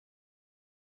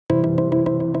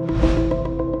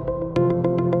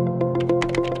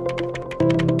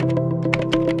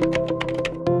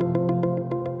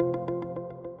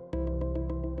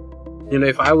know,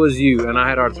 if I was you and I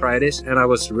had arthritis and I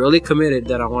was really committed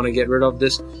that I want to get rid of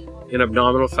this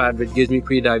abdominal fat which gives me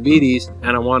pre-diabetes,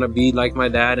 and I want to be like my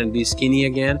dad and be skinny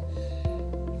again,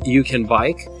 you can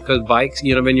bike, because bikes,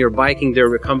 you know, when you're biking, there are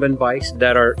recumbent bikes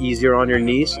that are easier on your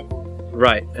knees,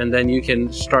 right? And then you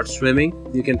can start swimming.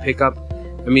 You can pick up,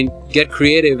 I mean, get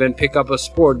creative and pick up a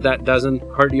sport that doesn't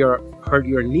hurt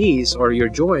your knees or your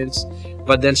joints,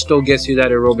 but then still gets you that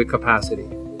aerobic capacity.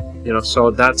 You know, so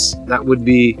that would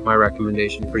be my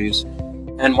recommendation for you.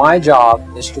 And my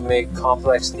job is to make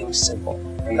complex things simple,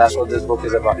 and that's what this book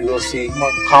is about. You will see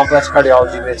complex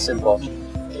cardiology made simple.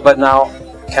 But now,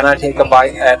 can I take a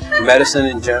bite at medicine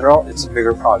in general? It's a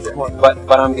bigger project,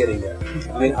 but I'm getting there.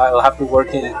 I mean, I'll have to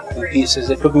work in pieces.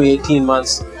 It took me 18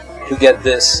 months to get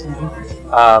this,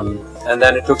 and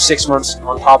then it took 6 months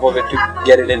on top of it to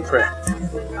get it in print.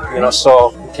 You know,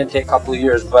 so it can take a couple of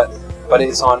years, but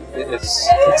it's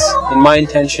in my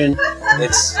intention.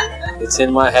 It's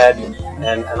in my head,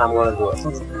 and I'm going to do it.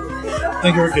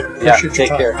 Thank you, Ricky. Yeah, take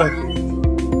care. Thank you.